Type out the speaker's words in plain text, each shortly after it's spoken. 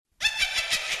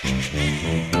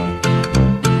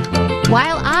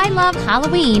While I love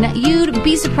Halloween, you'd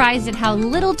be surprised at how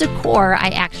little decor I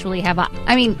actually have up.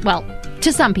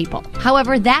 To some people.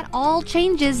 However, that all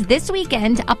changes this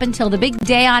weekend up until the big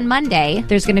day on Monday.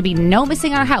 There's going to be no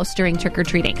missing our house during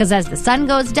trick-or-treating. Because as the sun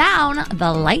goes down,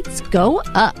 the lights go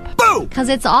up. Boom! Because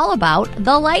it's all about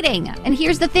the lighting. And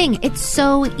here's the thing, it's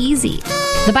so easy.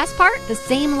 The best part, the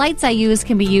same lights I use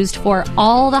can be used for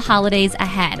all the holidays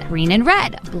ahead. Green and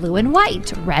red, blue and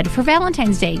white, red for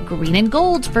Valentine's Day, green and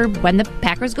gold for when the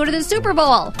Packers go to the Super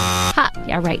Bowl. Ha,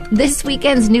 yeah, right. This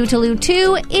weekend's new to Lou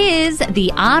 2 is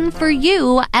the On For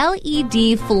You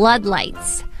LED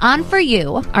floodlights. On For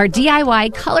You are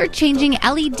DIY color-changing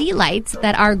LED lights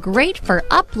that are great for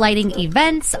uplighting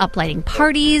events, uplighting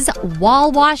parties,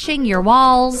 wall washing your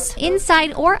walls,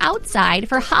 inside or outside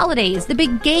for holidays, the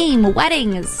big game,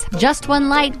 weddings. Just one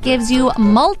light gives you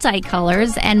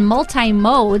multi-colors and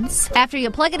multi-modes. After you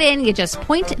plug it in, you just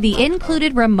point the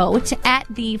included remote at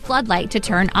the floodlight to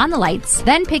turn on the lights.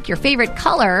 Then pick your favorite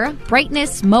color,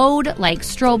 brightness mode like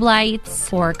strobe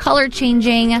lights or color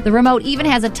changing. The remote even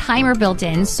has a timer built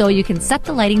in, so you can set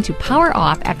the lighting to power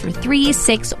off after 3,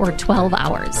 6, or 12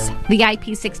 hours. The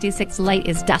IP66 light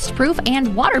is dustproof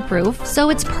and waterproof, so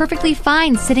it's perfectly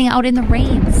fine sitting out in the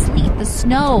rain, sleet, the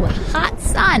snow, hot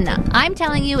sun. I'm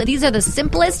telling you, these are the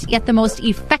simplest yet the most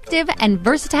effective and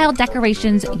versatile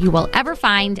decorations you will ever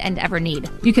find and ever need.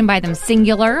 You can buy them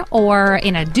singular or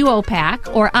in a duo pack,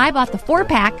 or I bought the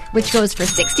 4-pack, which goes for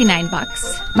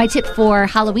 $69. My tip for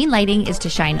Halloween lighting is to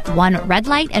shine one red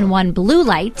light and one blue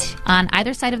light on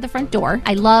either side of the front door.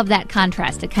 I love that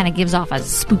contrast. It kind of gives off a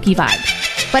spooky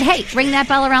vibe. But hey, ring that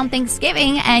bell around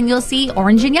Thanksgiving and you'll see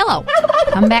orange and yellow.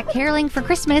 Come back caroling for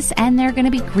Christmas and they're going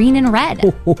to be green and red.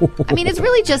 It's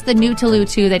really just the new to Lou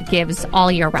 2 that gives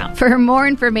all year round. For more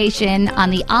information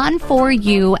on the On For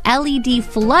You LED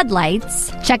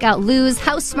floodlights, check out Lou's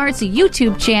House Smarts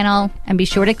YouTube channel and be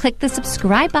sure to click the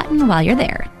subscribe button while you're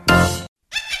there.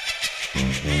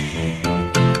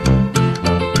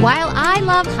 While I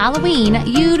love Halloween,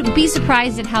 you'd be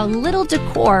surprised at how little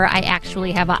decor I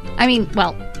actually have up.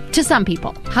 To some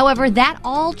people. However, that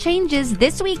all changes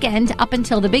this weekend up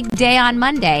until the big day on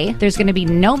Monday. There's going to be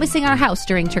no missing our house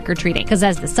during trick-or-treating. Because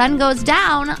as the sun goes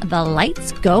down, the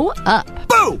lights go up.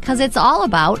 Boom! Because it's all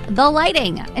about the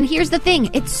lighting. And here's the thing,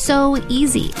 it's so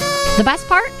easy. The best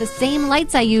part, the same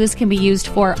lights I use can be used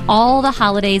for all the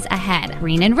holidays ahead.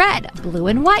 Green and red, blue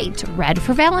and white, red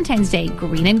for Valentine's Day,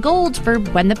 green and gold for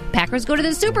when the Packers go to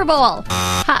the Super Bowl.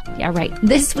 Ha, yeah, right.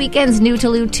 This weekend's new to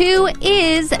Lou 2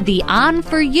 is the On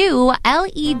For You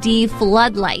LED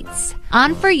floodlights.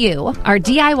 On For You are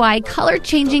DIY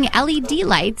color-changing LED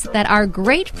lights that are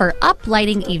great for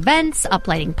uplighting events,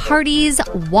 uplighting parties,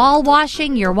 wall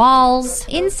washing your walls,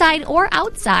 inside or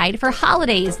outside for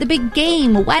holidays, the big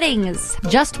game, weddings.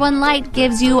 Just one light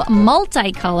gives you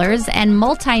multi-colors and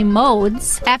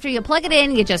multi-modes. After you plug it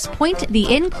in, you just point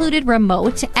the included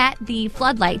remote at the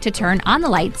floodlight to turn on the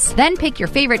lights. Then pick your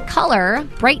favorite color,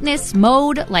 brightness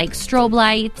mode like strobe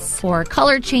lights or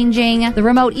color changing. The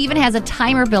remote even has a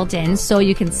timer built in, so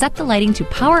you can set the lighting to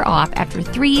power off after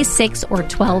 3, 6, or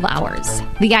 12 hours.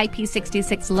 The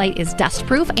IP66 light is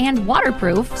dustproof and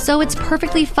waterproof, so it's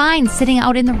perfectly fine sitting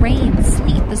out in the rain,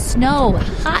 sleet, the snow,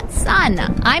 hot sun.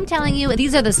 I'm telling you,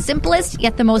 these are the simplest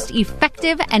yet the most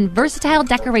effective and versatile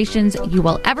decorations you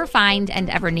will ever find and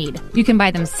ever need. You can buy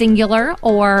them singular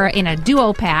or in a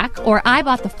duo pack, or I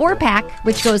bought the 4-pack,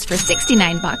 which goes for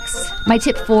 $69. My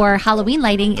tip for Halloween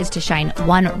lighting is to shine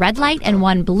one red light and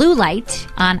one blue light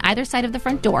on either side of the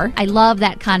front door. I love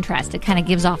that contrast. It kind of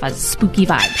gives off a spooky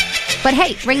vibe. But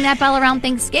hey, ring that bell around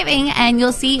Thanksgiving and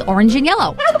you'll see orange and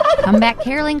yellow. Come back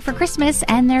caroling for Christmas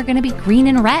and they're going to be green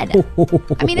and red.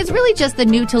 It's really just the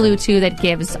new to Lou 2 that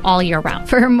gives all year round.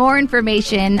 For more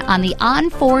information on the On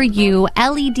For You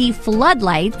LED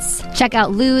floodlights, check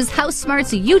out Lou's House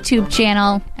Smarts YouTube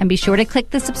channel and be sure to click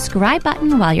the subscribe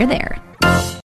button while you're there.